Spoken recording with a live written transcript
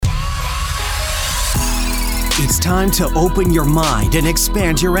It's time to open your mind and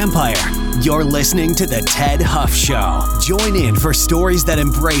expand your empire. You're listening to The Ted Huff Show. Join in for stories that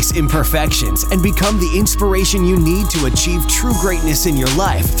embrace imperfections and become the inspiration you need to achieve true greatness in your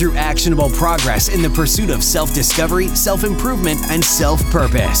life through actionable progress in the pursuit of self-discovery, self-improvement, and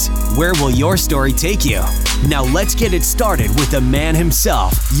self-purpose. Where will your story take you? Now let's get it started with the man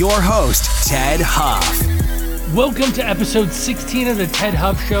himself, your host, Ted Huff. Welcome to episode 16 of The Ted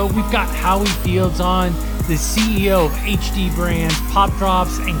Huff Show. We've got Howie Fields on, the CEO of HD Brands, Pop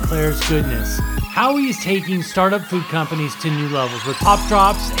Drops, and Claire's Goodness. Howie is taking startup food companies to new levels with Pop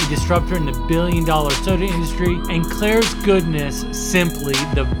Drops, a disruptor in the billion-dollar soda industry, and Claire's Goodness, simply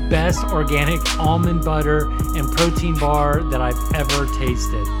the best organic almond butter and protein bar that I've ever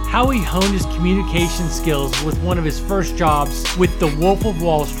tasted. Howie honed his communication skills with one of his first jobs with the Wolf of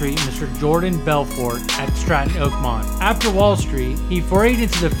Wall Street, Mr. Jordan Belfort at Stratton Oakmont. After Wall Street, he forayed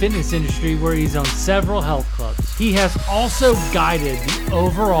into the fitness industry where he's owned several health clubs. He has also guided the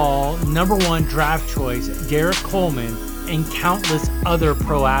overall #1 draft choice, Derek Coleman, and countless other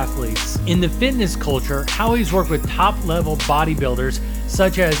pro athletes. In the fitness culture, Howie's worked with top-level bodybuilders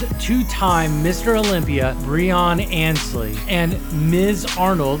such as two-time Mr. Olympia, Breon Ansley, and Ms.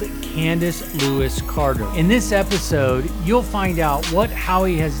 Arnold, Candace Lewis Carter. In this episode, you'll find out what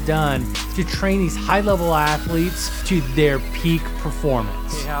Howie has done to train these high-level athletes to their peak performance.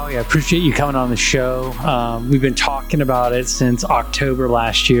 Hey Howie, I appreciate you coming on the show. We've been talking about it since October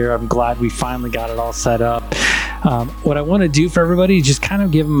last year. I'm glad we finally got it all set up. What I want to do for everybody is just kind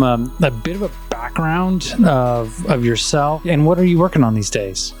of give them a bit of a background of yourself and what are you working on these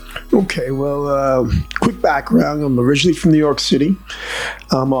days? Okay, well, quick background. I'm originally from New York City.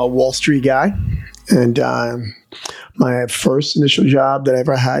 I'm a Wall Street guy, and my first initial job that I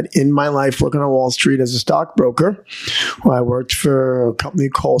ever had in my life working on Wall Street as a stockbroker. Well, I worked for a company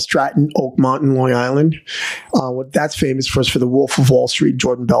called Stratton Oakmont in Long Island. What that's famous for is for the Wolf of Wall Street.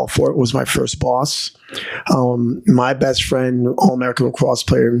 Jordan Belfort was my first boss. My best friend, All-American lacrosse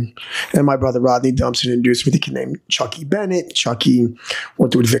player, and my brother Rodney Dumpson introduced me to a kid named Chucky Bennett. Chucky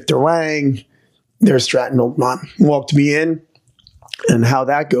worked with Victor Wang. There's Stratton Oakmont. Walked me in. And how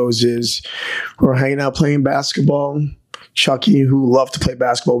that goes is we're hanging out playing basketball. Chucky, who loved to play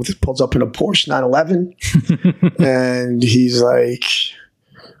basketball, pulls up in a Porsche 911. And he's like,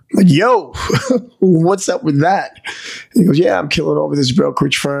 yo, what's up with that? And he goes, yeah, I'm killing over this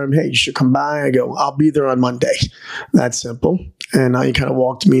brokerage firm. Hey, you should come by. I go, I'll be there on Monday. That's simple. And he kind of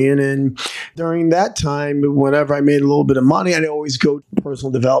walked me in. And during that time, whenever I made a little bit of money, I'd always go to personal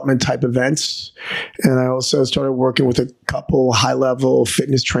development type events. And I also started working with a couple high-level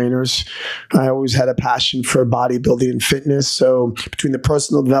fitness trainers. I always had a passion for bodybuilding and fitness. So between the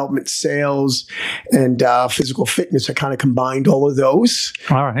personal development, sales, and physical fitness, I kind of combined all of those.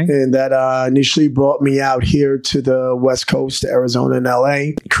 All right. And that initially brought me out here to the West Coast, to Arizona and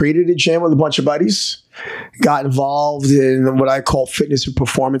LA. Created a gym with a bunch of buddies. Got involved in what I call fitness and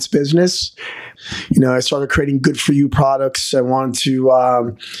performance business. I started creating good for you products. I wanted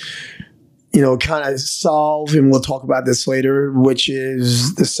to, kind of solve, and we'll talk about this later, which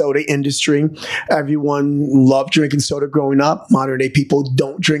is the soda industry. Everyone loved drinking soda growing up. Modern day people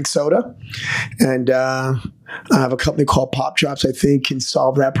don't drink soda. And I have a company called Pop Drops, I think, can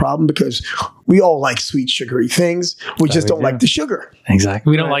solve that problem because we all like sweet, sugary things. We just don't like the sugar. Exactly.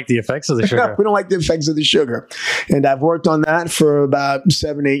 We don't like the effects of the sugar. We don't like the effects of the sugar. And I've worked on that for about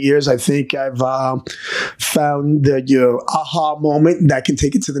 7-8 years. I think I've found the aha moment that can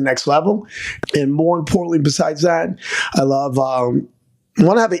take it to the next level. And more importantly, besides that, I love, want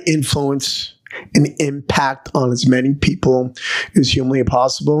to have an influence, an impact on as many people as humanly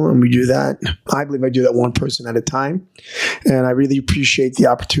possible. And we do that. I believe I do that one person at a time. And I really appreciate the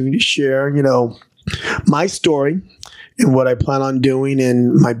opportunity to share, my story and what I plan on doing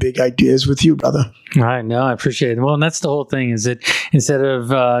and my big ideas with you, brother. All right. No, I appreciate it. Well, and that's the whole thing is that instead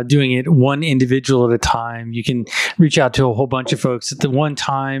of doing it one individual at a time, you can reach out to a whole bunch of folks at the one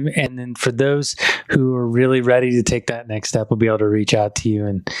time. And then for those who are really ready to take that next step, we'll be able to reach out to you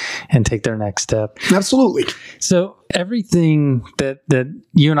and take their next step. Absolutely. So everything that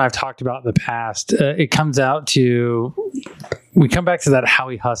you and I have talked about in the past, it comes out to, we come back to that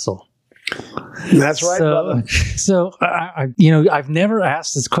Howie hustle. That's right, brother. So, I've never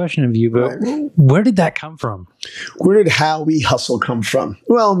asked this question of you, but where did that come from? Where did Howie Hustle come from?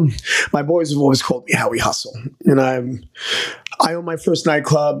 Well, my boys have always called me Howie Hustle. And I owned my first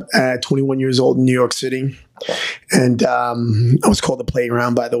nightclub at 21 years old in New York City. And I was called The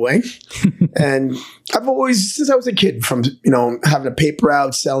Playground, by the way. And I've always, since I was a kid, from, having a paper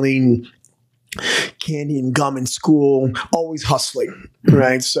out, selling candy and gum in school, always hustling,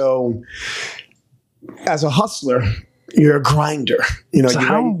 right? So as a hustler, you're a grinder. You know, So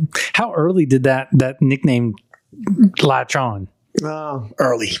how early did that nickname latch on?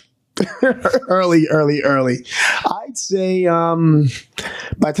 Early. early. I'd say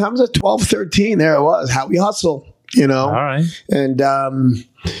by the time I was at 12, 13, there it was, Howie Hustle, you know. All right. And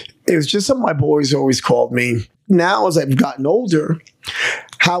it was just something my boys always called me. Now, as I've gotten older,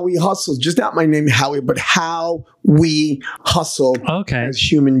 Howie Hustle, just not my name, Howie, but how we hustle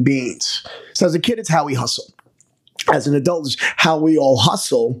as human beings. So as a kid, it's Howie Hustle. As an adult, it's how we all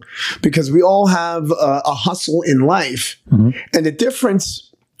hustle, because we all have a hustle in life. Mm-hmm. And the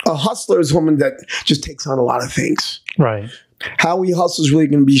difference, a hustler is a woman that just takes on a lot of things. Right. How we hustle is really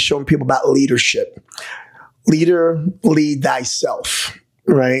going to be showing people about leadership. Lead thyself.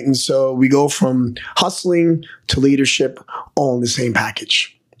 Right. And so we go from hustling to leadership all in the same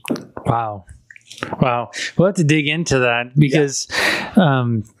package. Wow. We'll have to dig into that because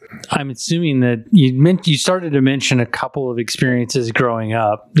I'm assuming that you started to mention a couple of experiences growing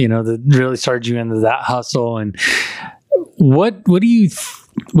up, you know, that really started you into that hustle. And what do you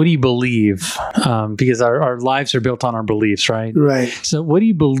believe? Because our lives are built on our beliefs, right? Right. So what do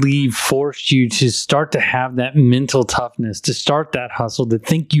you believe forced you to start to have that mental toughness, to start that hustle, to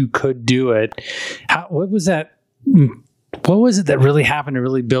think you could do it? What was that? What was it that really happened to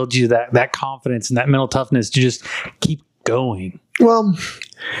really build you that confidence and that mental toughness to just keep going? Well,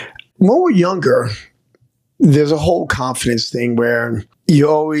 when we're younger, there's a whole confidence thing where I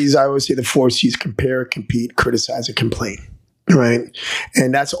always say the 4 C's: compare, compete, criticize, and complain. Right.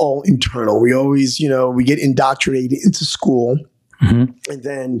 And that's all internal. We always, we get indoctrinated into school. Mm-hmm. And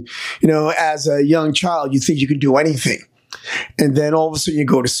then, as a young child, you think you can do anything. And then all of a sudden you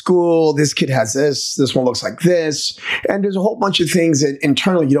go to school, this kid has this one looks like this. And there's a whole bunch of things that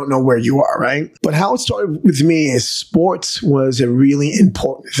internally you don't know where you are, right? But how it started with me is sports was a really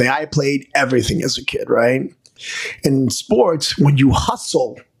important thing. I played everything as a kid, right? And in sports, when you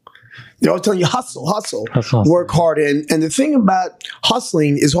hustle, they're always telling you hustle, work hard. And the thing about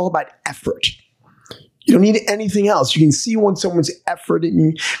hustling is all about effort. You don't need anything else. You can see when someone's effort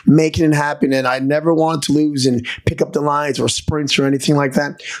in making it happen. And I never wanted to lose and pick up the lines or sprints or anything like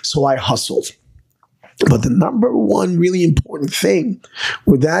that. So I hustled. But the number one really important thing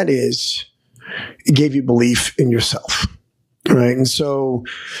with that is it gave you belief in yourself. Right. And so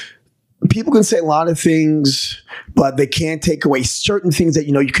people can say a lot of things, but they can't take away certain things that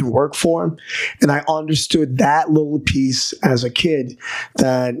you can work for. And I understood that little piece as a kid,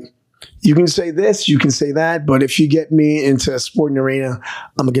 that you can say this, you can say that, but if you get me into a sporting arena,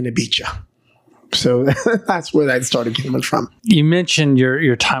 I'm going to beat you. So that's where that started coming from. You mentioned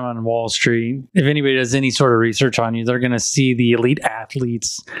your time on Wall Street. If anybody does any sort of research on you, they're going to see the elite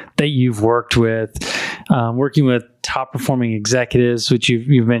athletes that you've worked with, working with top performing executives, which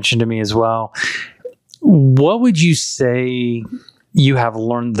you've mentioned to me as well. What would you say you have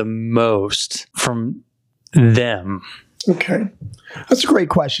learned the most from them? Okay. That's a great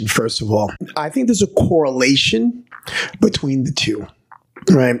question, first of all. I think there's a correlation between the two,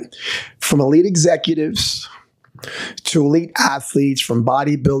 right? From elite executives to elite athletes, from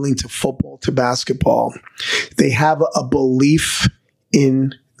bodybuilding to football to basketball, they have a belief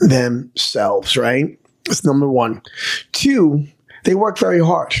in themselves, right? That's number one. Two, they work very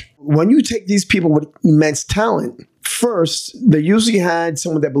hard. When you take these people with immense talent, first, they usually had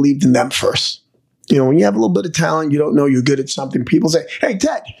someone that believed in them first. When you have a little bit of talent, you don't know you're good at something. People say, "Hey,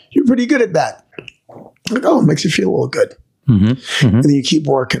 Ted, you're pretty good at that." Like, it makes you feel a little good. Mm-hmm. Mm-hmm. And then you keep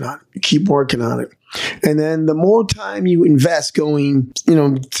working on it. And then the more time you invest going,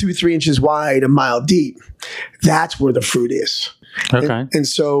 2-3 inches wide, a mile deep, that's where the fruit is. Okay. And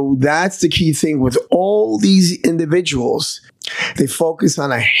so that's the key thing with all these individuals. They focus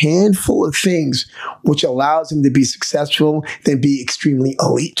on a handful of things, which allows them to be successful, then be extremely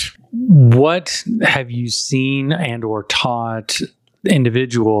elite. What have you seen and or taught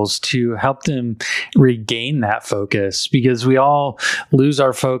individuals to help them regain that focus? Because we all lose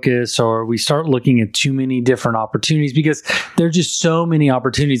our focus, or we start looking at too many different opportunities, because there are just so many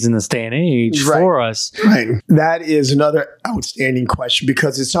opportunities in this day and age for us. Right. That is another outstanding question,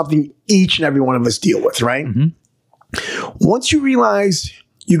 because it's something each and every one of us deal with, right? Mm-hmm. Once you realize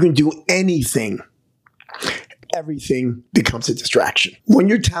you can do anything, everything becomes a distraction. When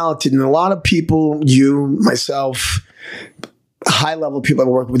you're talented, and a lot of people, you, myself, high-level people I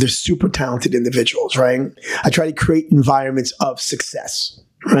work with, they're super talented individuals, right? I try to create environments of success,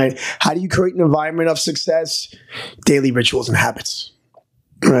 right? How do you create an environment of success? Daily rituals and habits,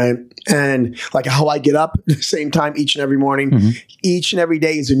 right? And like how I get up at the same time each and every morning. Mm-hmm. Each and every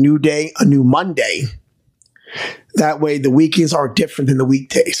day is a new day, a new Monday. That way the weekends are different than the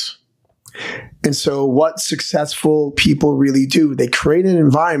weekdays. And so what successful people really do, they create an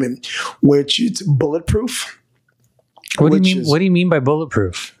environment which is bulletproof. What do you mean by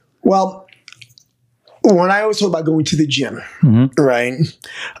bulletproof? Well, when I always talk about going to the gym, right,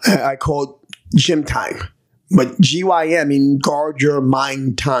 I call it gym time. But GYM means guard your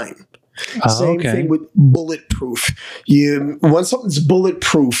mind time. Same thing with bulletproof. When something's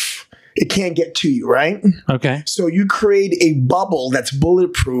bulletproof, it can't get to you, right? Okay. So you create a bubble that's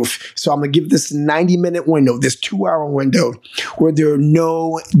bulletproof. So I'm going to give this 90-minute window, this 2-hour window, where there are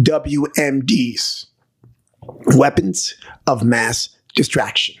no WMDs, weapons of mass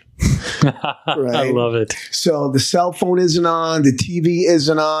distraction. Right? I love it. So the cell phone isn't on, the TV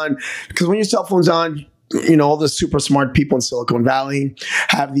isn't on, because when your cell phone's on, all the super smart people in Silicon Valley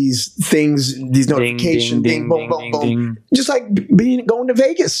have these things, these notifications, ding, boom, boom, boom. Just like going to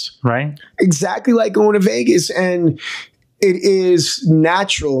Vegas. Right. Exactly like going to Vegas. And it is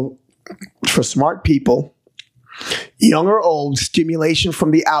natural for smart people, young or old, stimulation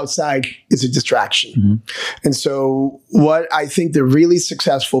from the outside is a distraction. And so what I think the really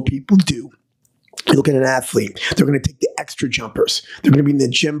successful people do, you look at an athlete, they're going to take the extra jumpers. They're going to be in the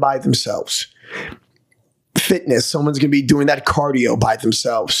gym by themselves. Fitness, someone's going to be doing that cardio by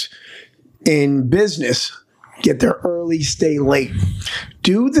themselves. In business, get there early, stay late.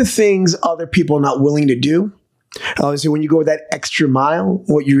 Do the things other people are not willing to do. Obviously, when you go that extra mile,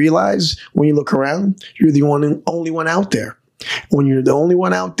 what you realize when you look around, you're the only one out there. When you're the only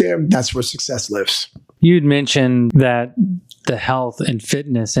one out there, that's where success lives. You'd mentioned that the health and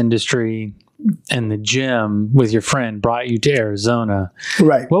fitness industry and the gym with your friend brought you to Arizona.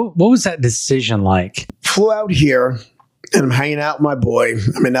 Right. What was that decision like? Flew out here and I'm hanging out with my boy.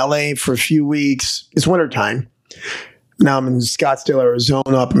 I'm in LA for a few weeks. It's wintertime. Now I'm in Scottsdale,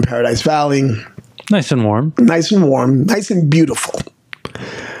 Arizona, up in Paradise Valley. Nice and warm. Nice and warm. Nice and beautiful.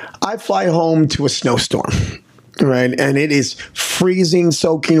 I fly home to a snowstorm. Right. And it is freezing,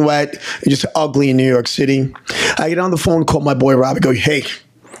 soaking wet, and just ugly in New York City. I get on the phone, call my boy Rob, and go, hey,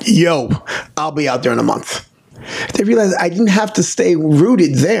 I'll be out there in a month. They realized I didn't have to stay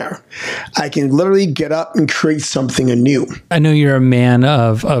rooted there. I can literally get up and create something anew. I know you're a man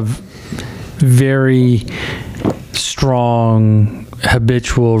of very strong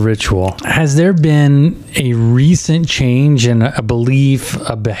habitual ritual. Has there been a recent change in a belief,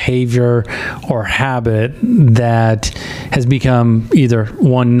 a behavior, or habit that has become either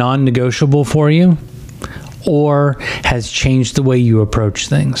one non-negotiable for you or has changed the way you approach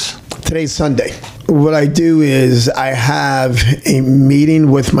things? Today's Sunday. What I do is I have a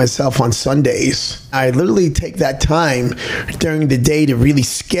meeting with myself on Sundays. I literally take that time during the day to really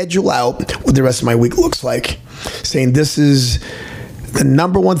schedule out what the rest of my week looks like, saying this is the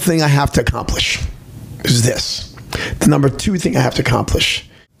number one thing I have to accomplish is this. The number two thing I have to accomplish.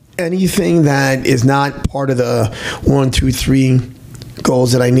 Anything that is not part of the 1, 2, 3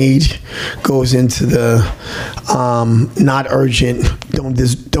 goals that I need goes into the not urgent, don't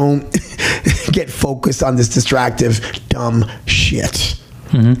get focused on this distractive, dumb shit.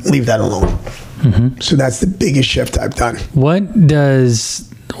 Leave that alone. So that's the biggest shift I've done. What does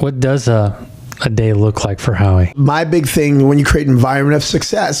a day look like for Howie? My big thing when you create an environment of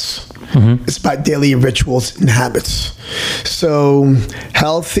success, it's about daily rituals and habits. So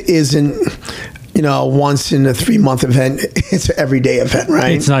health isn't, once in a 3-month event. It's an everyday event,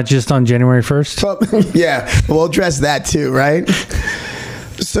 right? It's not just on January 1st? So, yeah, we'll address that too, right?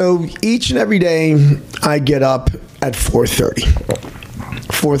 So each and every day I get up at 4:30.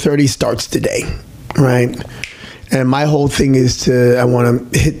 4:30 starts the day, right? And my whole thing is I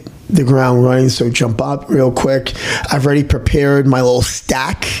want to hit the ground running, so jump up real quick. I've already prepared my little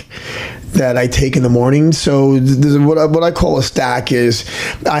stack that I take in the morning. So what I call a stack is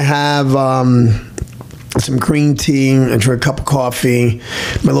I have some green tea, I drink a cup of coffee,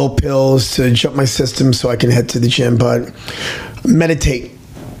 my little pills to jump my system so I can head to the gym, but meditate.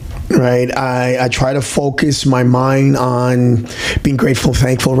 Right, I try to focus my mind on being grateful,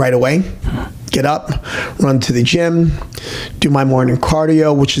 thankful right away. Get up, run to the gym, do my morning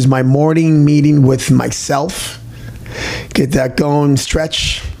cardio, which is my morning meeting with myself. Get that going,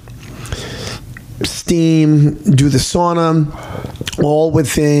 stretch, steam, do the sauna, all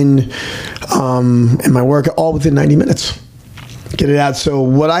within, and my workout, all within 90 minutes. Get it out. So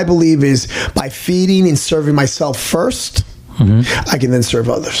what I believe is by feeding and serving myself first, I can then serve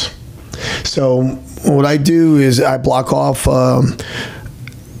others. So what I do is I block off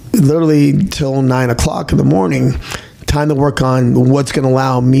literally till 9 o'clock in the morning, time to work on what's going to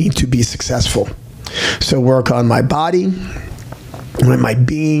allow me to be successful. So work on my body, my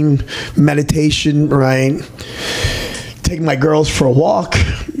being, meditation, right? Taking my girls for a walk,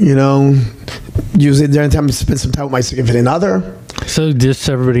 Usually during the time I spend some time with my significant other. So just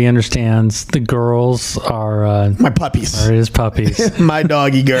so everybody understands, the girls are My puppies. are his puppies. My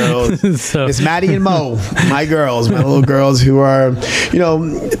doggy girls. So It's Maddie and Mo, my girls, my little girls who are,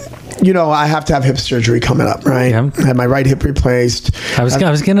 I have to have hip surgery coming up, right? Yeah. I had my right hip replaced. I was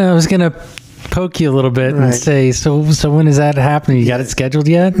gonna poke you a little bit and Right. say, so when is that happening? You got it scheduled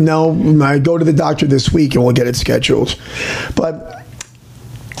yet? No, I go to the doctor this week and we'll get it scheduled. But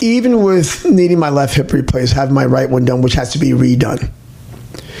even with needing my left hip replaced, having my right one done, which has to be redone,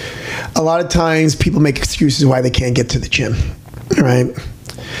 a lot of times people make excuses why they can't get to the gym, right?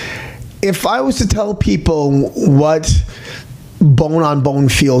 If I was to tell people what bone on bone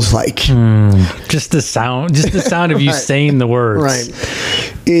feels like, Just the sound of you Right. saying the words.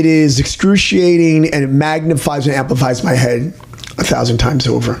 right, it is excruciating, and it magnifies and amplifies my head 1,000 times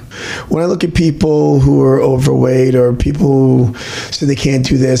over. When I look at people who are overweight or people who say they can't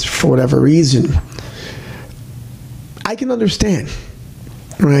do this for whatever reason, I can understand,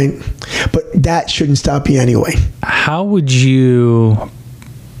 right? But that shouldn't stop you anyway. How would you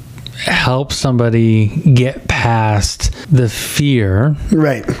help somebody get past the fear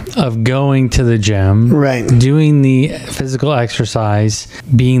Right, of going to the gym, right. doing the physical exercise,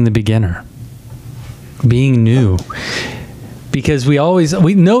 being the beginner, being new? Because we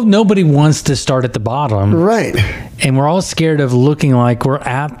know nobody wants to start at the bottom, Right, and we're all scared of looking like we're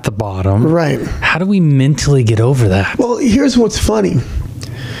at the bottom. right. How do we mentally get over that? Well, here's what's funny,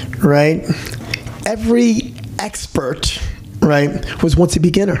 right? Every expert, right, was once a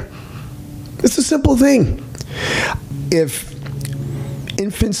beginner. It's a simple thing. If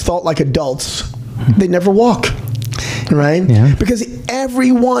infants thought like adults, they never walk, right? Yeah. Because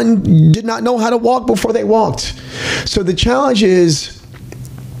everyone did not know how to walk before they walked. So the challenge is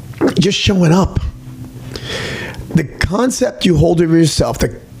just showing up. The concept you hold of yourself,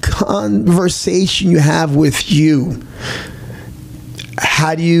 the conversation you have with you.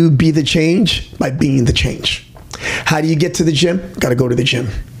 How do you be the change? By being the change. How do you get to the gym? Got to go to the gym.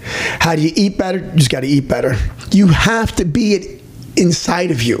 How do you eat better? Just got to eat better. You have to be it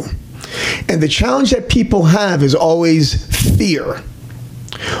inside of you. And the challenge that people have is always fear.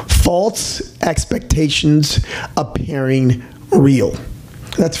 False expectations appearing real.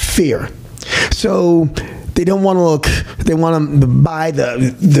 That's fear. So they don't want to look, they want to buy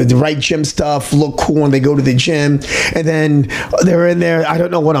the right gym stuff, look cool when they go to the gym, and then they're in there, I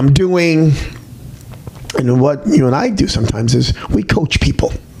don't know what I'm doing. And what you and I do sometimes is we coach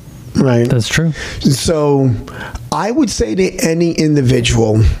people, right? That's true. So I would say to any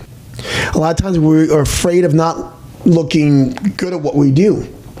individual, a lot of times we are afraid of not looking good at what we do,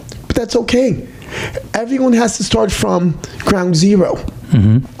 but that's okay. Everyone has to start from ground zero.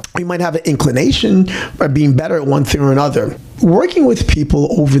 You might have an inclination by being better at one thing or another. Working with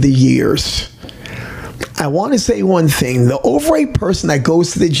people over the years, I want to say one thing. The overweight person that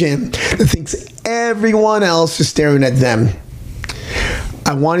goes to the gym that thinks everyone else is staring at them,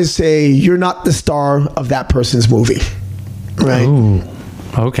 I want to say you're not the star of that person's movie, right? Ooh,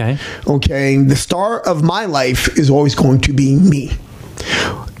 okay. Okay, the star of my life is always going to be me.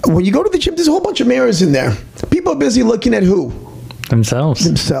 When you go to the gym, there's a whole bunch of mirrors in there. People are busy looking at who?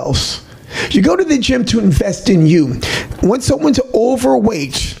 Themselves. You go to the gym to invest in you. When someone's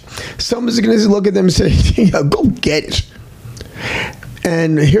overweight, someone's going to look at them and say, yeah, go get it.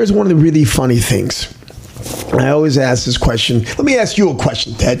 And here's one of the really funny things. I always ask this question. Let me ask you a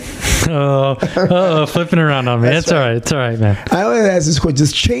question, Ted. Flipping around on me. That's It's all right. It's all right, man. I always ask this question.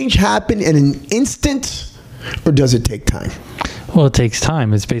 Does change happen in an instant or does it take time? Well, it takes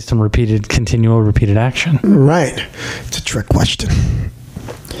time. It's based on continual repeated action. Right. It's a trick question.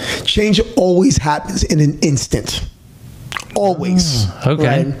 Change always happens in an instant. Always.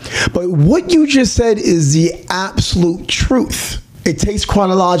 Okay. Right? But what you just said is the absolute truth. It takes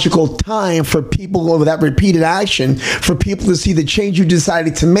chronological time for people over that repeated action, for people to see the change you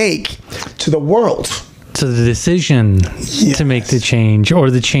decided to make to the world. So the decision to make the change,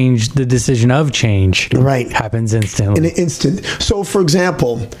 or the decision of change, Right. happens In instantly. an instant. So, for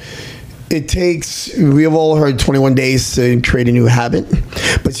example, it takes, we've all heard 21 days to create a new habit,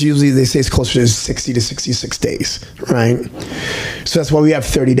 but usually they say it's closer to 60 to 66 days, right? So that's why we have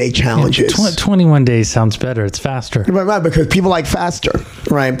 30-day challenges. 21 days sounds better. It's faster. Right, because people like faster,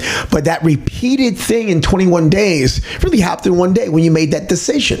 right? But that repeated thing in 21 days really happened one day when you made that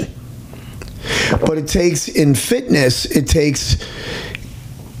decision. But it takes, in fitness, it takes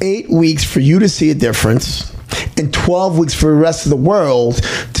 8 weeks for you to see a difference and 12 weeks for the rest of the world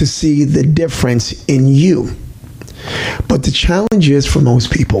to see the difference in you. But the challenge is for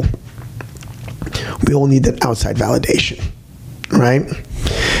most people, we all need that outside validation, right?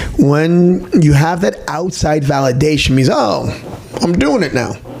 When you have that outside validation, means, oh, I'm doing it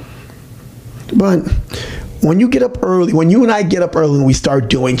now. But when you get up early, when you and I get up early and we start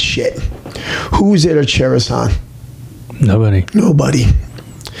doing shit, who's there to cheer us on? Nobody.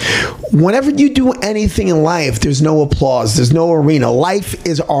 Whenever you do anything in life, there's no applause. There's no arena. Life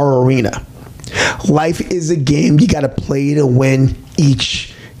is our arena. Life is a game. You got to play to win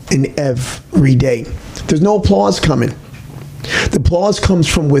each and every day. There's no applause coming. The applause comes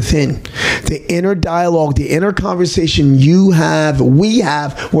from within. The inner dialogue, the inner conversation we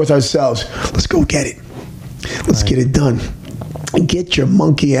have with ourselves. Let's go get it. Let's get it done. Get your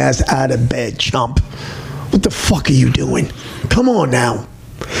monkey ass out of bed, chump. What the fuck are you doing? Come on now.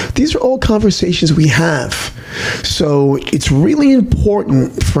 These are all conversations we have. So it's really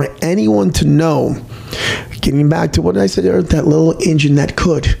important for anyone to know, getting back to what I said earlier, that little engine that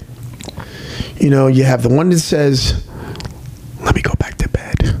could. You have the one that says, let me go back to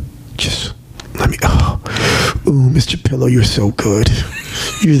bed. Just let me, ooh, Mr. Pillow, you're so good.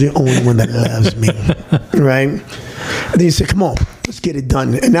 You're the only one that loves me, right? And then you say, come on, let's get it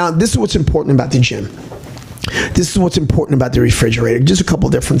done. And now this is what's important about the gym. This is what's important about the refrigerator. Just a couple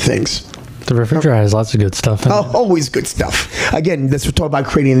different things. The refrigerator has lots of good stuff in it. Always good stuff. Again, that's what we're talking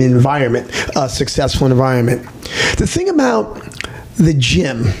about, creating an environment, a successful environment. The thing about the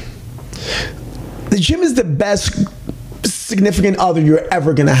gym is the best significant other you're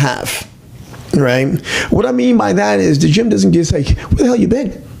ever going to have, right? What I mean by that is the gym doesn't just like, where the hell you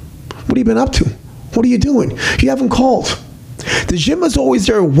been? What have you been up to? What are you doing? You haven't called. The gym is always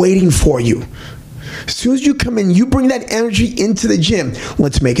there waiting for you. As soon as you come in, you bring that energy into the gym.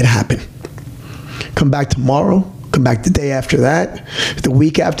 Let's make it happen. Come back tomorrow. Come back the day after that. The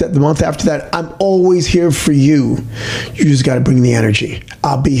week after that. The month after that. I'm always here for you. You just got to bring the energy.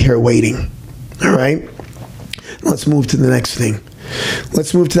 I'll be here waiting. All right? Let's move to the next thing.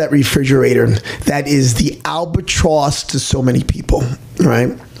 Let's move to that refrigerator. That is the albatross to so many people.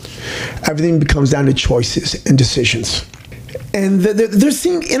 Right? Everything becomes down to choices and decisions. And they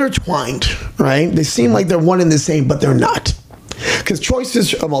seem intertwined, right? They seem like they're one and the same, but they're not. Because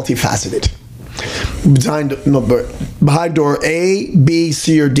choices are multifaceted. Behind door A, B,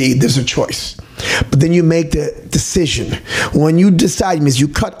 C, or D, there's a choice. But then you make the decision. When you decide, means you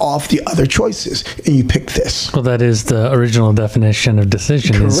cut off the other choices and you pick this. Well, that is the original definition of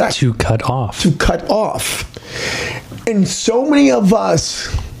decision. Correct. Is to cut off. To cut off. And so many of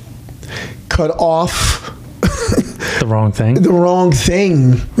us cut off the wrong thing. The wrong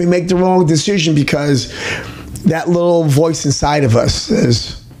thing. We make the wrong decision because that little voice inside of us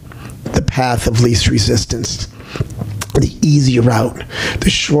says the path of least resistance, the easy route, the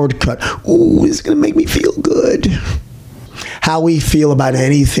shortcut. Ooh, it's going to make me feel good. How we feel about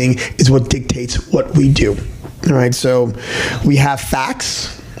anything is what dictates what we do. All right, so we have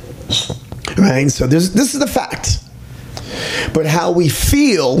facts, right? So this is the fact. But how we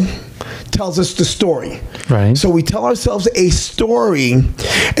feel tells us the story. Right. So we tell ourselves a story,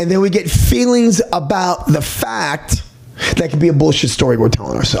 and then we get feelings about the fact that could be a bullshit story we're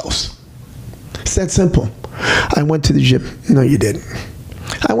telling ourselves. It's that simple. I went to the gym. No, you didn't.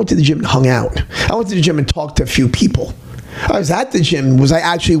 I went to the gym and hung out. I went to the gym and talked to a few people. I was at the gym. Was I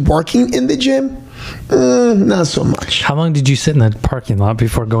actually working in the gym? Not so much. How long did you sit in the parking lot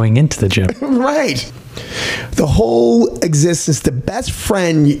before going into the gym? Right. The whole existence, the best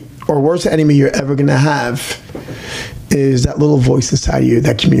friend or worst enemy you're ever going to have is that little voice inside of you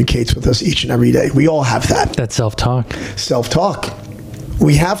that communicates with us each and every day. We all have that. That self-talk. Self-talk.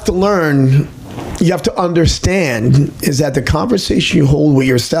 We have to learn, you have to understand is that the conversation you hold with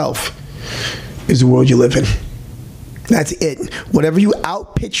yourself is the world you live in. That's it. Whatever you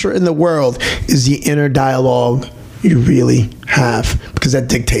outpicture in the world is the inner dialogue you really have, because that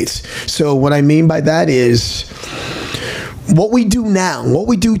dictates. So what I mean by that is what we do now, what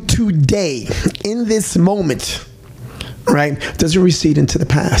we do today in this moment, right, doesn't recede into the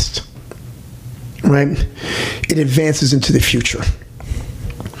past, right? It advances into the future,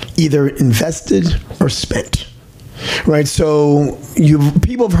 either invested or spent. Right, so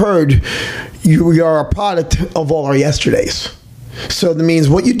people have heard we are a product of all our yesterdays. So that means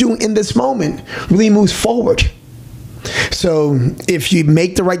what you do in this moment really moves forward. So if you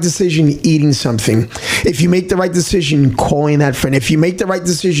make the right decision eating something, if you make the right decision calling that friend, if you make the right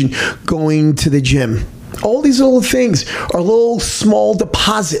decision going to the gym, all these little things are little small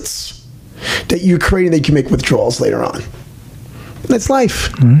deposits that you're creating that you can make withdrawals later on. That's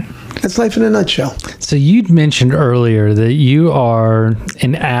life. Mm-hmm. That's life in a nutshell. So you'd mentioned earlier that you are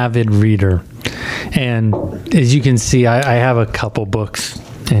an avid reader. And as you can see, I have a couple books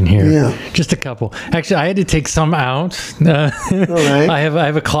in here. Yeah. Just a couple. Actually, I had to take some out. All right. I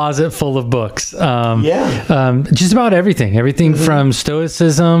have a closet full of books. Just about everything. Everything from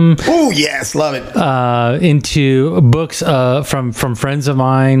Stoicism. Oh, yes. Love it. Into books from friends of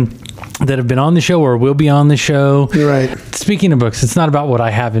mine that have been on the show or will be on the show. You're right. Speaking of books, it's not about what I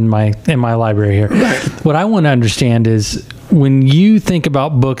have in my library here. Right. What I want to understand is when you think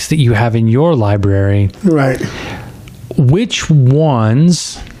about books that you have in your library, Right. which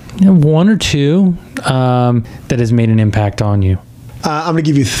ones, one or two, that has made an impact on you? I'm going to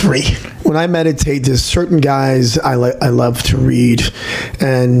give you three. When I meditate, there's certain guys I love to read.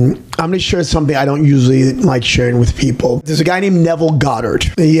 And I'm going to share something I don't usually like sharing with people. There's a guy named Neville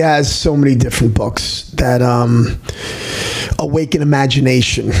Goddard. He has so many different books that awaken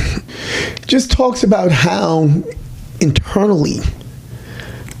imagination. Just talks about how internally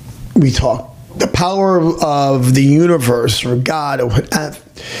we talk. The power of the universe or God or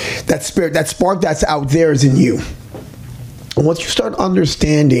that spirit, that spark that's out there is in you. And once you start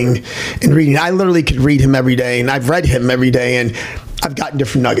understanding and reading, I literally could read him every day, and I've read him every day, and I've gotten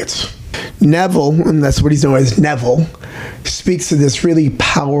different nuggets. Neville, and that's what he's known as, Neville, speaks to this really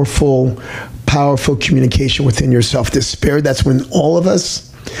powerful communication within yourself, this spirit that's within all of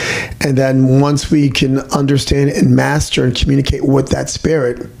us. And then once we can understand and master and communicate with that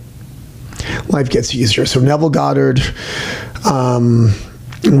spirit, life gets easier. So Neville Goddard,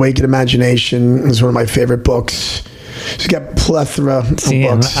 Awaken Imagination is one of my favorite books. She's got a plethora of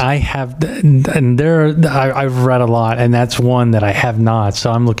books. I have, and I've read a lot, and that's one that I have not.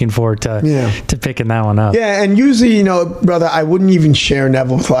 So I'm looking forward to picking that one up. Yeah, and usually, brother, I wouldn't even share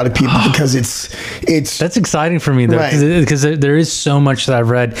Neville with a lot of people because it's that's exciting for me though, Right. because there is so much that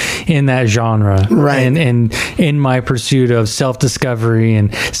I've read in that genre, Right. And in my pursuit of self-discovery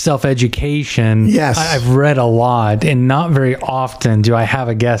and self-education, Yes. I've read a lot, and not very often do I have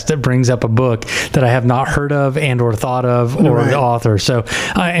a guest that brings up a book that I have not heard of and or thought of or Right. the author. So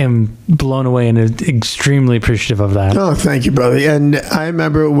I am blown away and extremely appreciative of that. Oh, thank you, brother. And I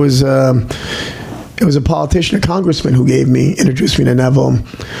remember it was a politician, a congressman, who introduced me to Neville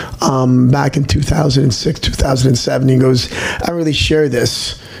back in 2006, 2007. He goes, I really share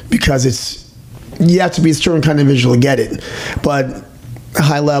this because you have to be a certain kind of individual to get it. But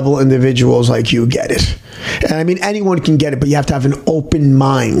high-level individuals like you get it. And I mean, anyone can get it, but you have to have an open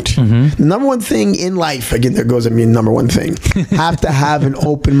mind. The number one thing in life, again, there goes, number one thing, have to have an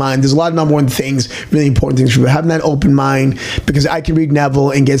open mind. There's a lot of number one things, really important things for having that open mind, because I can read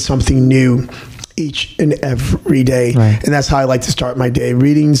Neville and get something new each and every day. Right. And that's how I like to start my day,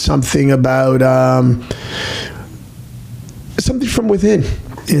 reading something about something from within.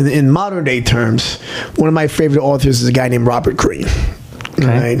 In modern day terms, one of my favorite authors is a guy named Robert Greene.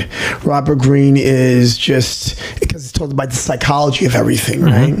 Okay. Right. Robert Greene is just, because it's talking about the psychology of everything,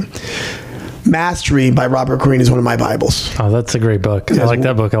 right? Mastery by Robert Greene is one of my Bibles. Oh, that's a great book. I like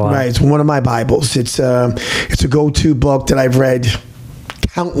that book a lot. Right. It's one of my Bibles. It's a go-to book that I've read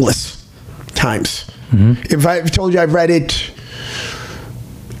countless times. If I've told you I've read it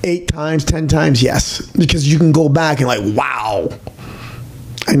 8 times, 10 times, yes. Because you can go back and like, wow,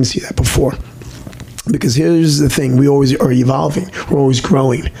 I didn't see that before. Because here's the thing, we always are evolving. We're always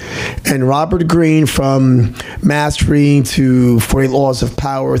growing. And Robert Greene, from Mastery to 48 Laws of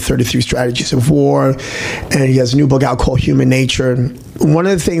Power, 33 Strategies of War, and he has a new book out called Human Nature. One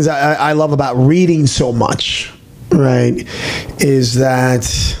of the things I love about reading so much, right, is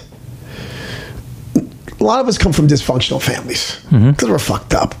that a lot of us come from dysfunctional families because we're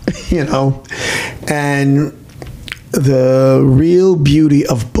fucked up, And the real beauty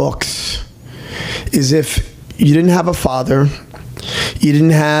of books is if you didn't have a father, you didn't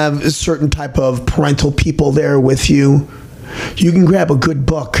have a certain type of parental people there with you, you can grab a good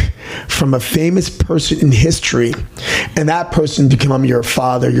book from a famous person in history, and that person become your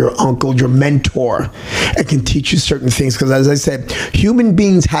father, your uncle, your mentor, and can teach you certain things. Because as I said, human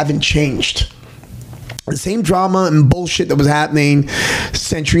beings haven't changed. The same drama and bullshit that was happening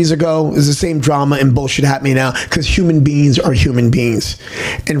centuries ago is the same drama and bullshit happening now, because human beings are human beings.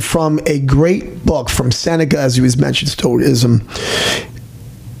 And from a great book from Seneca, as he was mentioned, Stoicism,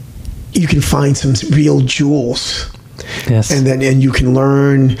 you can find some real jewels. Yes. And you can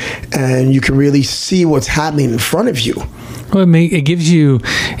learn, and you can really see what's happening in front of you. Well, it gives you,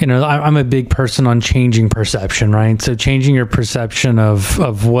 I'm a big person on changing perception, right? So changing your perception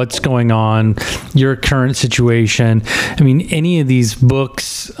of what's going on, your current situation. I mean, any of these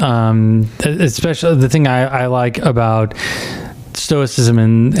books, especially the thing I like about Stoicism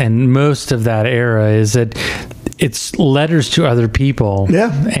and most of that era is that it's letters to other people.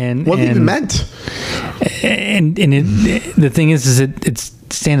 Yeah. And what it even meant. And the thing is it's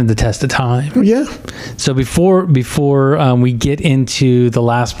standing the test of time. Yeah. So before we get into the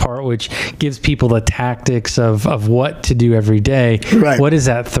last part, which gives people the tactics of what to do every day, Right. What is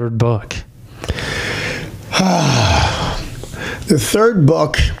that third book? The third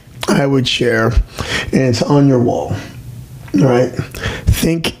book I would share, and it's on your wall. All right.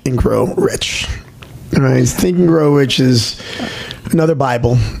 Think and Grow Rich. All right. Think and Grow Rich is another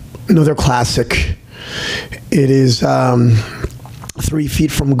Bible, another classic. It is 3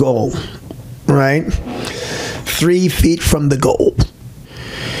 feet from goal, right? 3 feet from the goal.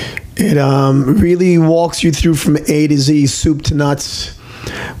 It really walks you through from A to Z, soup to nuts,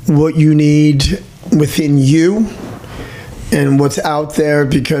 what you need within you and what's out there,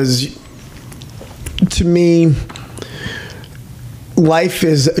 because to me, life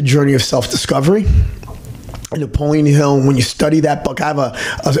is a journey of self-discovery. Napoleon Hill, when you study that book, I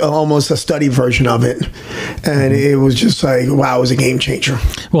have almost a study version of it, and it was just like, wow, it was a game changer.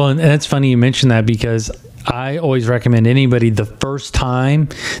 Well, and it's funny you mentioned that, because I always recommend anybody, the first time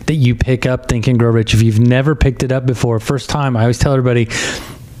that you pick up Think and Grow Rich, if you've never picked it up before, first time, I always tell everybody,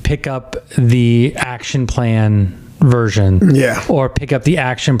 pick up the action plan version, or pick up the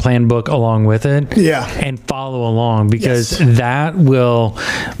action plan book along with it, and follow along, because that will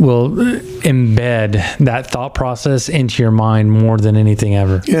embed that thought process into your mind more than anything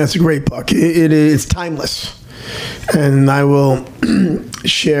ever. Yeah, it's a great book. It's timeless, and I will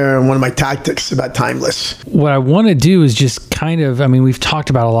share one of my tactics about timeless. What I want to do is just kind of, I mean, we've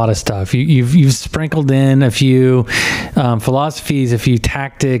talked about a lot of stuff. You've sprinkled in a few philosophies, a few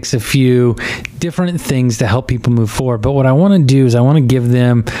tactics, a few different things to help people move forward. But what I want to do is I want to give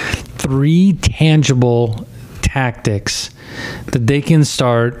them 3 tangible tactics that they can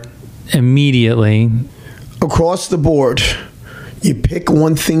start immediately. Across the board, you pick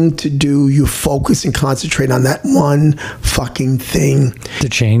one thing to do, you focus and concentrate on that one fucking thing. To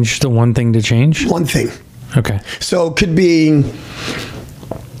change, the one thing to change? One thing. Okay. So it could be,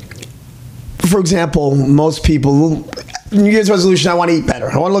 for example, most people, New Year's resolution, I want to eat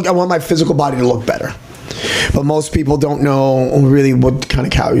better. I want my physical body to look better. But most people don't know really what kind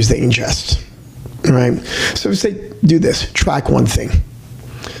of calories they ingest. Right? So we say, do this, track one thing.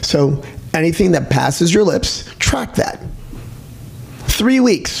 So anything that passes your lips, track that. 3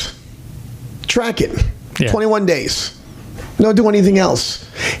 weeks, track it. 21 days. Don't do anything else.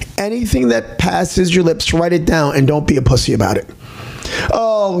 Anything that passes your lips, write it down, and don't be a pussy about it.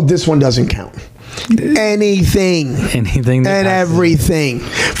 Oh, this one doesn't count. Anything and everything,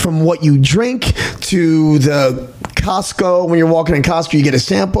 from what you drink to the Costco. When you're walking in Costco, you get a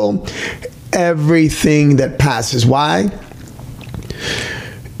sample. Everything that passes. Why?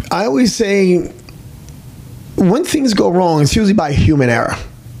 I always say, when things go wrong, it's usually by human error,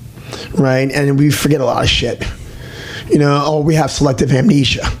 right? And we forget a lot of shit. Or we have selective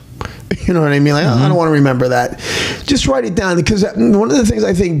amnesia. You know what I mean? Like, I don't want to remember that. Just write it down, because one of the things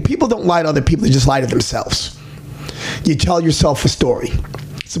I think, people don't lie to other people, they just lie to themselves. You tell yourself a story.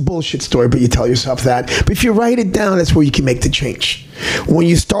 It's a bullshit story, but you tell yourself that. But if you write it down, that's where you can make the change. When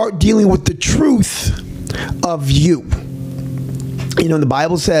you start dealing with the truth of you, the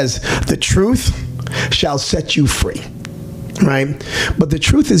Bible says, the truth shall set you free, right? But the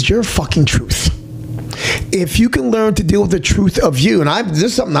truth is your fucking truth. If you can learn to deal with the truth of you, and this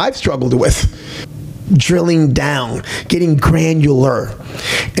is something I've struggled with, drilling down, getting granular,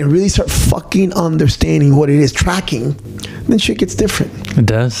 and really start fucking understanding what it is, tracking, then shit gets different. It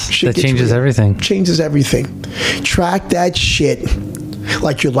does. That changes everything. Changes everything. Track that shit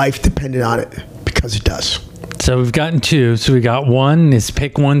like your life depended on it, because it does. So we've gotten 2. So we got 1 is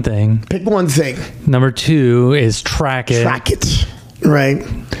pick one thing. Pick one thing. Number 2 is track it. Track it. Right.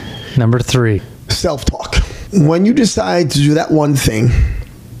 Number 3. Self-talk. When you decide to do that one thing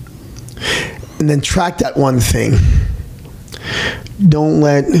and then track that one thing, don't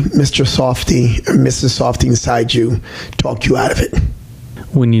let Mr. Softy or Mrs. Softy inside you talk you out of it.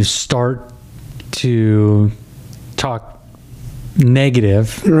 When you start to talk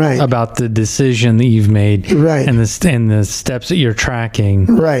negative about the decision that you've made, and the steps that you're tracking,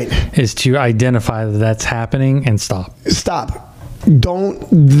 is to identify that that's happening and stop. Don't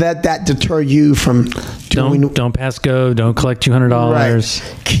let that deter you from doing. Don't pass go. Don't collect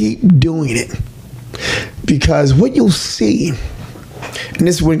 $200. Keep doing it, because what you'll see, and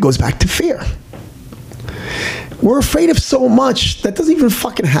this is when it goes back to fear. We're afraid of so much that doesn't even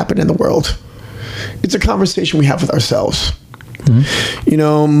fucking happen in the world. It's a conversation we have with ourselves.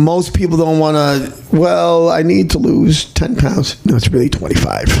 Mm-hmm. Most people don't want to, I need to lose 10 pounds. No, it's really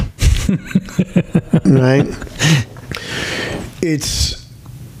 25. Right?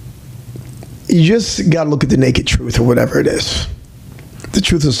 You just got to look at the naked truth or whatever it is. The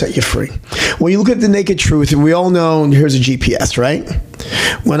truth will set you free. When you look at the naked truth, and we all know, here's a GPS, right?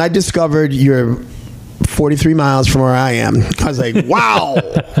 When I discovered you're 43 miles from where I am, I was like, wow,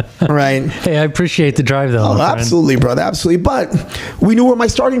 right? Hey, I appreciate the drive, though. Oh, absolutely, brother, absolutely. But we knew where my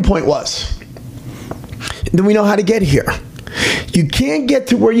starting point was. Then we know how to get here. You can't get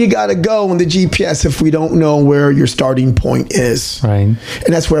to where you got to go in the GPS if we don't know where your starting point is. Right. And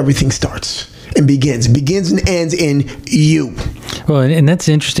that's where everything starts and begins. It begins and ends in you. Well, and that's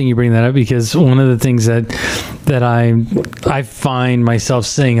interesting you bring that up, because one of the things that I find myself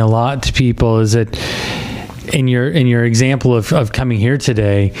saying a lot to people is that in your example of coming here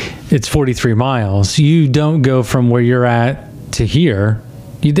today, it's 43 miles. You don't go from where you're at to here.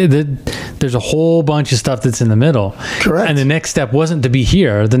 There's a whole bunch of stuff that's in the middle. Correct. And the next step wasn't to be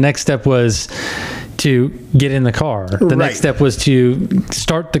here. The next step was to get in the car. The next step was to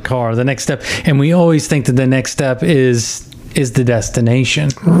start the car. The next step, and we always think that the next step is the destination.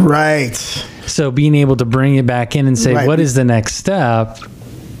 Right. So being able to bring it back in and say, what is the next step?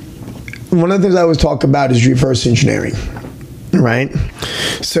 One of the things I always talk about is reverse engineering. Right?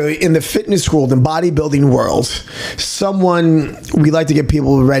 So in the fitness world, in bodybuilding world, we like to get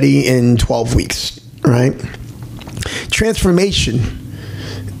people ready in 12 weeks, right? Transformation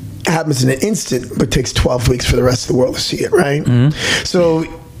happens in an instant, but takes 12 weeks for the rest of the world to see it, right? Mm-hmm. So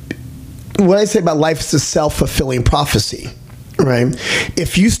what I say about life is a self-fulfilling prophecy, right?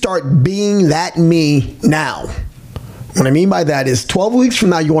 If you start being that me now, what I mean by that is 12 weeks from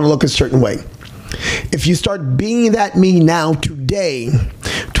now, you want to look a certain way. If you start being that me now today,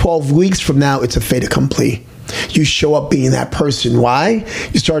 12 weeks from now, it's a fait accompli. You show up being that person. Why?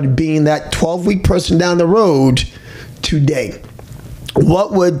 You started being that 12-week person down the road today.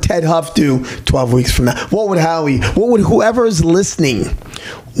 What would Ted Huff do 12 weeks from now? What would Howie? What would whoever is listening?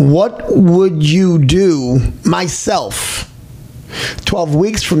 What would you do, myself, 12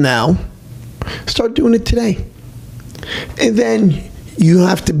 weeks from now? Start doing it today. And then you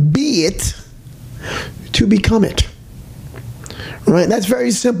have to be it to become it. Right? That's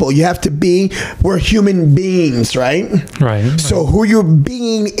very simple. You have to be, we're human beings, right? Right. So who you're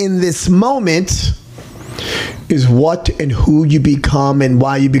being in this moment is what and who you become and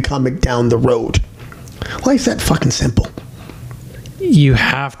why you become it down the road. Life's that fucking simple. You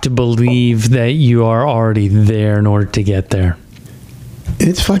have to believe that you are already there in order to get there.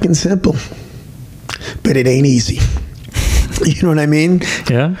 It's fucking simple. But it ain't easy. You know what I mean?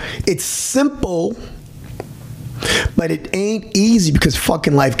 Yeah. It's simple, but it ain't easy because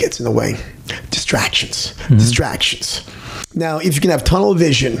fucking life gets in the way. Distractions. Now, if you can have tunnel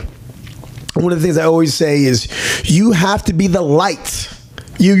vision, one of the things I always say is you have to be the light.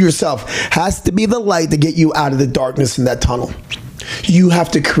 You yourself has to be the light to get you out of the darkness in that tunnel. You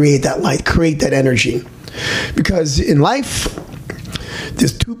have to create that light, create that energy. Because in life,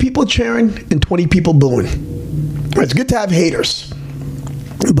 there's 2 people cheering and 20 people booing. It's good to have haters,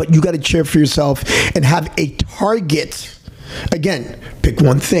 but you got to cheer for yourself and have a target. Again, pick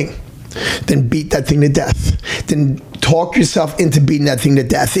one thing, then beat that thing to death. Then talk yourself into beating that thing to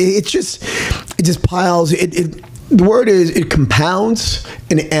death. It just piles. The word is it compounds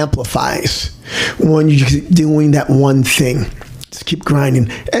and it amplifies when you're doing that one thing. Just keep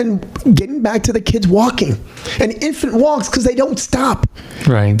grinding and getting back to the kids walking. An infant walks because they don't stop.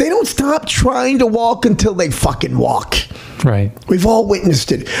 Right. They don't stop trying to walk until they fucking walk. Right. We've all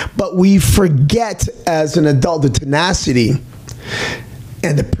witnessed it. But we forget as an adult the tenacity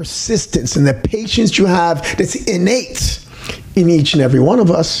and the persistence and the patience you have that's innate in each and every one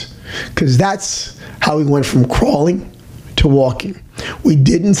of us. Because that's how we went from crawling to walking. We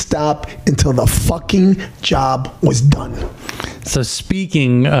didn't stop until the fucking job was done. So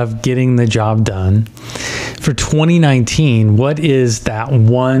speaking of getting the job done, for 2019, what is that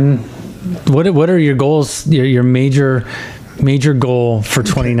one? What are your goals? Your major goal for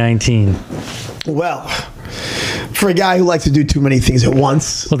 2019? Well, for a guy who likes to do too many things at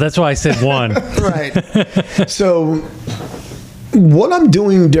once. Well, that's why I said one. Right. So what I'm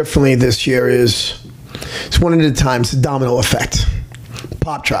doing differently this year is it's one at a time. It's a domino effect.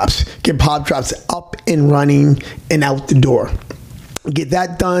 Pop drops. Get pop drops up and running and out the door. Get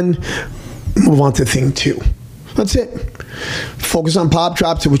that done. Move on to thing 2. That's it. Focus on pop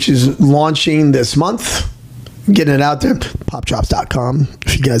drops, which is launching this month. Getting it out there. Popdrops.com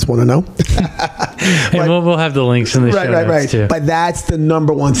if you guys want to know. And we'll have the links in the show notes too. But that's the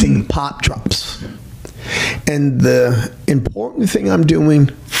number one thing, pop drops. And the important thing I'm doing,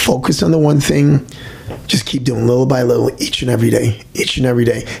 focus on the one thing. Just keep doing little by little, each and every day.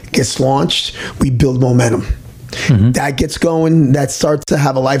 It gets launched, we build momentum. Mm-hmm. That gets going, that starts to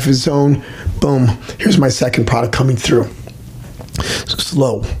have a life of its own. Boom. Here's my second product coming through.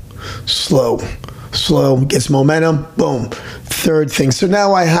 Slow, gets momentum, boom. Third thing. So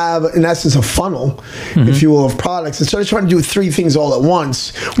now I have, in essence, a funnel, if you will, of products. Instead of trying to do 3 things all at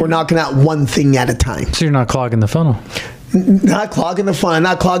once, we're knocking out one thing at a time. So you're not clogging the funnel. Not clogging the funnel,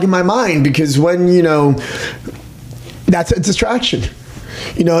 not clogging my mind, because when, that's a distraction.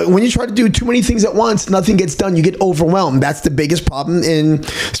 When you try to do too many things at once, nothing gets done. You get overwhelmed. That's the biggest problem in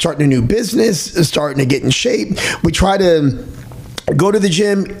starting a new business, starting to get in shape. We try to go to the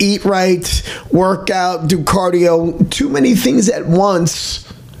gym, eat right, work out, do cardio. Too many things at once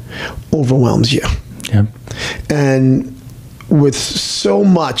overwhelms you. Yeah. And with so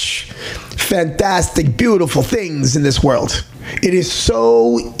much fantastic, beautiful things in this world, it is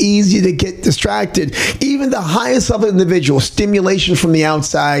so easy to get distracted. Even the highest level individual, stimulation from the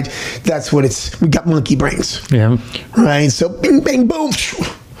outside, that's what we got monkey brains. Yeah. Right? So bing, bang, boom.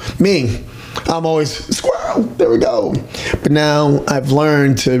 Me, I'm always squirrel. There we go. But now I've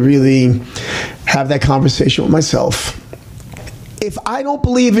learned to really have that conversation with myself. If I don't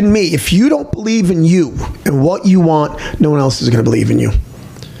believe in me, if you don't believe in you and what you want, no one else is going to believe in you.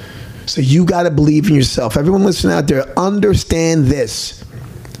 So you got to believe in yourself. Everyone listening out there, understand this.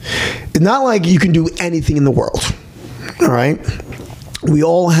 It's not like you can do anything in the world. All right? We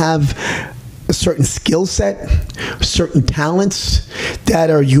all have a certain skill set, certain talents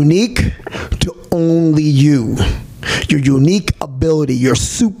that are unique to only you. Your unique ability, your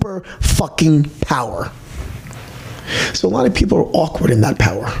super fucking power. So a lot of people are awkward in that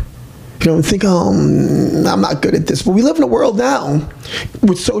power. Think, I'm not good at this. But we live in a world now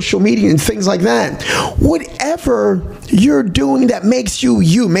with social media and things like that. Whatever you're doing that makes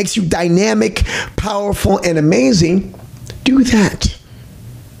you makes you dynamic, powerful, and amazing, do that.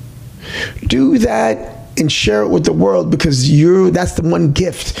 Do that and share it with the world, because that's the one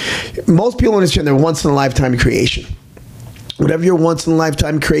gift. Most people understand they're once in a lifetime creation. Whatever your once in a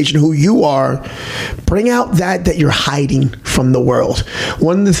lifetime creation, who you are, bring out that you're hiding from the world.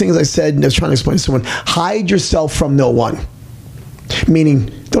 One of the things I said, and I was trying to explain to someone, hide yourself from no one.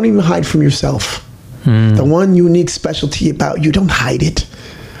 Meaning, don't even hide from yourself. The one unique specialty about you, don't hide it.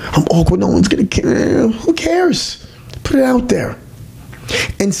 I'm awkward, no one's going to care. Who cares? Put it out there.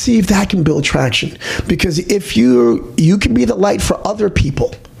 And see if that can build traction. Because if you can be the light for other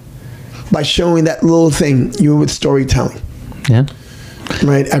people by showing that little thing, you're with storytelling. Yeah.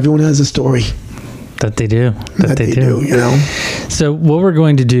 Right? Everyone has a story. That they do. That they do. So what we're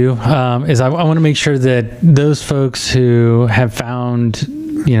going to do is I want to make sure that those folks who have found,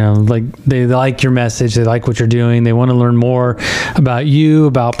 like they like your message, they like what you're doing, they want to learn more about you,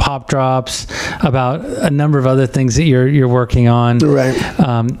 about Pop Drops, about a number of other things that you're working on. Right.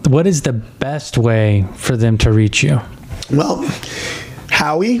 What is the best way for them to reach you? Well,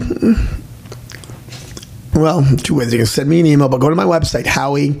 Howie. Well, 2 ways. You can send me an email, but go to my website,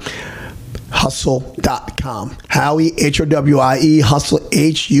 HowieHustle.com. Howie, H-O-W-I-E, Hustle,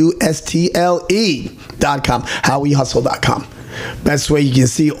 H-U-S-T-L-E.com. HowieHustle.com. Best way you can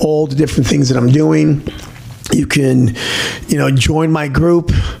see all the different things that I'm doing. You can, join my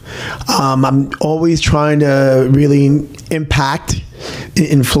group. I'm always trying to really impact,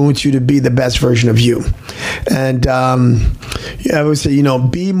 influence you to be the best version of you. And I would say,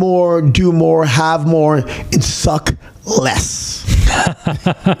 be more, do more, have more, and suck less.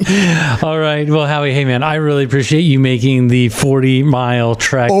 All right. Well, Howie, hey, man, I really appreciate you making the 40-mile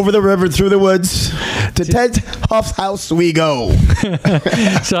trek. Over the river, through the woods, to Ted Huff's house we go.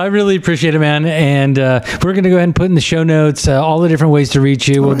 So I really appreciate it, man. And we're going to go ahead and put in the show notes all the different ways to reach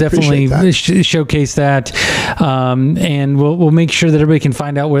you. We'll definitely showcase that. And we'll make sure that everybody can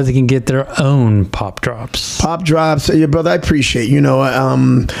find out where they can get their own Pop Drops. Pop Drops. Yeah, brother, I appreciate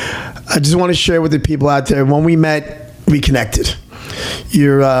I just want to share with the people out there, when we met, we connected.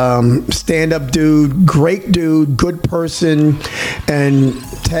 You're stand-up dude, great dude, good person, and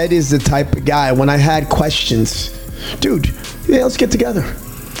Ted is the type of guy, when I had questions, dude, let's get together.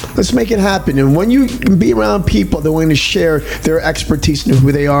 Let's make it happen. And when you can be around people that are willing to share their expertise and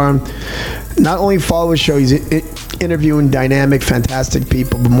who they are, not only follow his show, he's interviewing dynamic, fantastic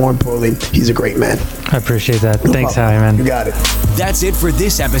people, but more importantly, he's a great man. I appreciate that. Thanks, Howie, man. You got it. That's it for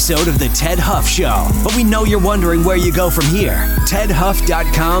this episode of The Ted Huff Show. But we know you're wondering where you go from here.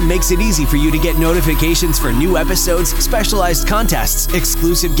 TedHuff.com makes it easy for you to get notifications for new episodes, specialized contests,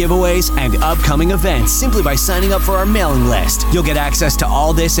 exclusive giveaways, and upcoming events simply by signing up for our mailing list. You'll get access to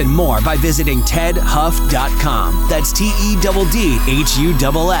all this and more by visiting TedHuff.com. That's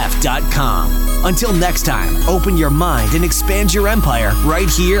TEDDHUFF.com. Until next time, open your mind and expand your empire right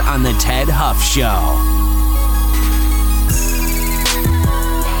here on The Ted Huff Show.